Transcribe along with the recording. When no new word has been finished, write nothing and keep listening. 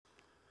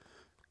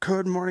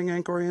Good morning,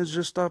 Anchorians.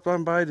 Just stopped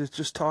on by to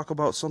just talk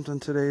about something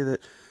today that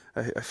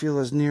I feel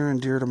is near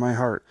and dear to my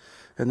heart,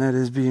 and that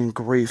is being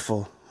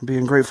grateful.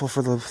 Being grateful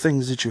for the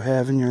things that you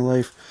have in your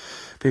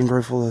life, being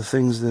grateful for the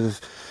things that have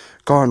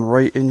gone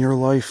right in your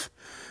life,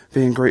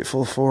 being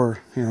grateful for,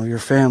 your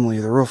family,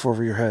 the roof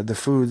over your head, the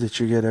food that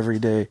you get every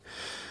day,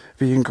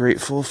 being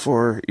grateful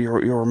for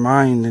your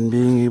mind and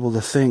being able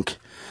to think.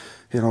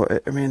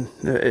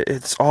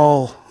 It's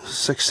all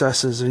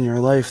successes in your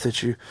life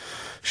that you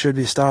should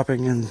be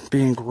stopping and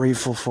being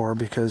grateful for,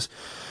 because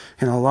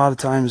a lot of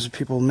times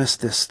people miss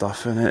this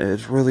stuff, and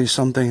it's really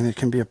something that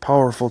can be a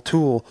powerful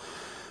tool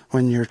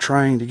when you're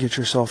trying to get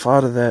yourself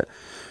out of that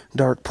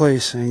dark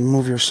place and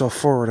move yourself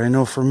forward. I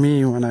know for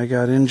me, when I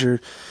got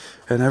injured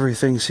and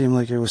everything seemed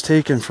like it was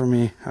taken from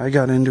me, I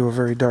got into a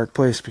very dark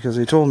place because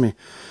they told me,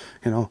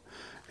 you know,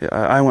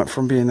 I went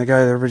from being the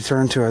guy that everybody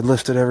turned to. I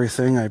lifted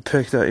everything. I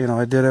picked that,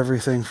 I did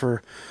everything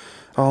for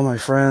all my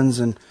friends,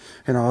 and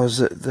I was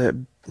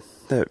that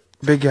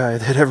big guy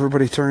that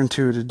everybody turned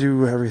to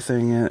do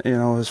everything,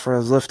 as far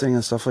as lifting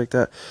and stuff like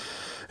that.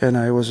 And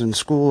I was in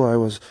school. I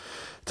was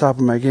top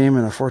of my game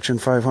in a Fortune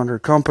 500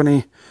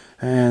 company,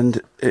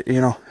 and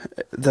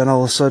then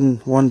all of a sudden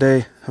one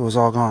day it was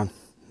all gone.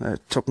 I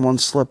took one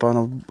slip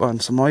on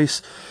some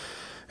ice,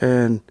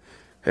 and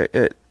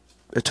it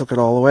took it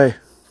all away.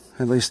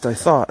 At least I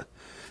thought.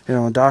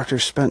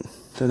 Doctors spent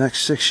the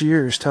next 6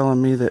 years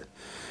telling me that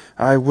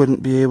I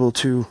wouldn't be able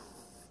to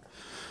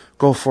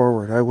go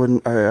forward.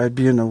 I'd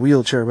be in a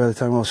wheelchair by the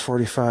time I was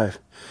 45.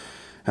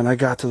 And I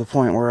got to the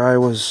point where I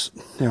was,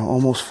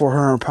 almost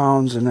 400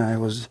 pounds, and I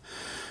was,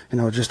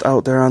 just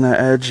out there on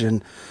that edge,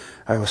 and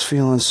I was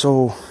feeling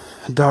so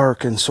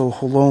dark and so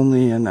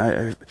lonely, and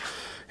and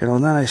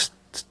then I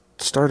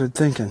started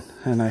thinking,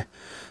 and I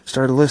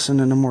started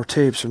listening to more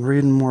tapes and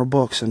reading more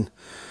books, and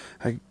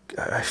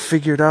I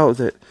figured out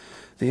that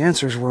the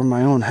answers were in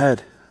my own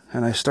head.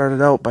 And I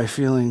started out by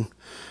starting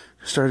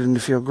to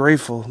feel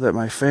grateful that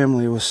my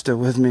family was still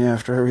with me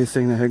after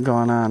everything that had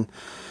gone on,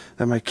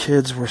 that my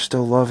kids were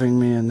still loving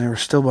me and they were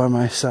still by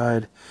my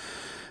side.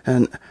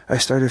 And I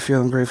started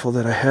feeling grateful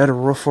that I had a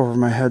roof over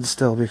my head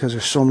still, because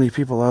there's so many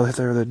people out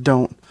there that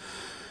don't.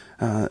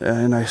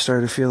 And I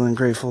started feeling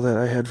grateful that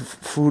I had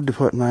food to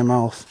put in my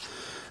mouth.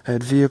 I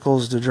had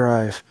vehicles to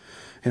drive.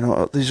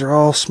 These are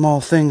all small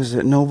things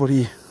that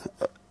nobody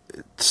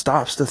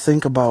stops to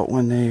think about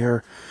when they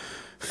are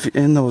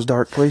in those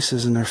dark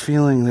places and they're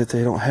feeling that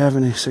they don't have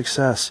any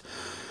success.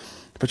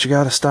 But you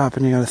got to stop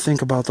and you got to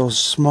think about those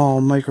small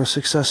micro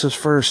successes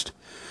first.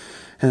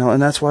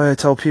 And that's why I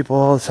tell people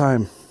all the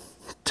time,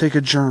 take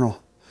a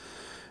journal,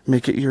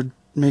 make it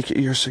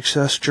your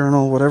success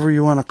journal, whatever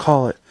you want to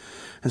call it,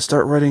 and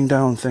start writing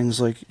down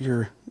things like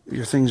your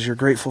things you're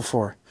grateful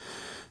for.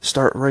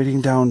 Start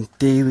writing down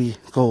daily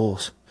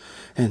goals.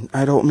 And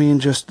I don't mean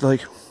just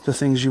like the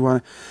things you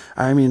want.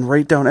 I mean,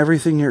 write down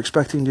everything you're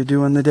expecting to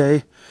do in the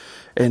day.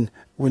 And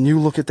when you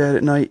look at that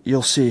at night,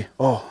 you'll see,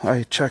 oh,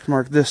 I check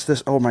marked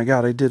this. Oh my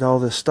God, I did all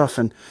this stuff.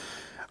 And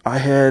I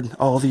had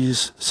all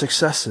these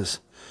successes.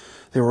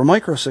 They were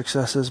micro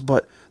successes,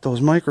 but those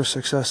micro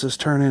successes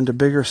turn into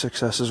bigger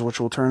successes, which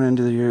will turn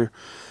into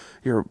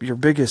your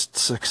biggest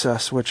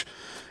success, which,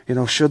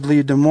 should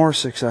lead to more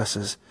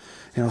successes.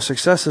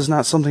 Success is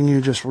not something you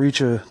just reach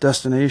a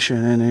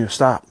destination and you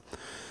stop.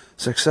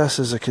 Success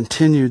is a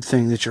continued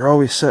thing, that you're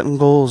always setting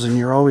goals and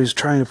you're always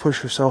trying to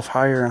push yourself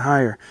higher and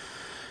higher.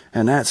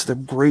 And that's the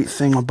great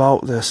thing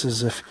about this,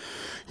 is if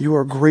you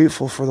are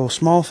grateful for those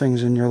small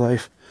things in your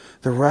life,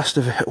 the rest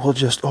of it will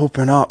just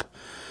open up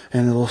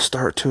and it'll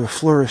start to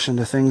flourish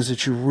into things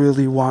that you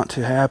really want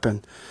to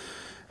happen.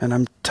 And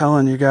I'm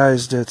telling you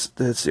guys, that's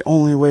the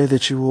only way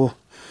that you will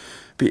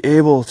be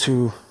able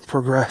to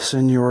progress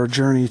in your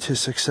journey to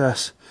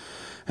success.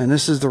 And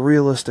this is the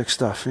realistic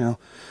stuff,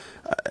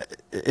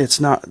 It's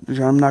not,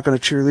 I'm not going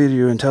to cheerlead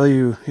you and tell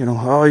you,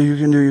 oh, you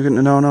can do,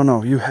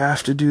 no. You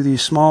have to do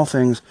these small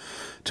things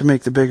to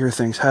make the bigger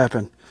things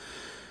happen.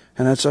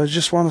 And I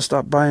just want to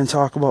stop by and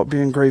talk about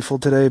being grateful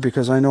today,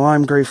 because I know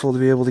I'm grateful to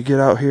be able to get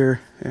out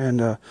here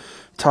and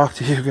talk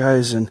to you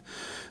guys and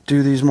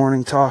do these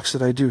morning talks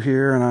that I do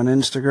here and on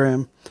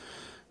Instagram.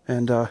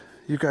 And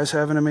you guys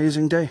have an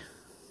amazing day.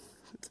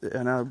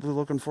 And I'll be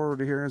looking forward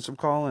to hearing some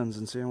call-ins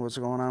and seeing what's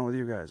going on with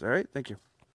you guys. All right? Thank you.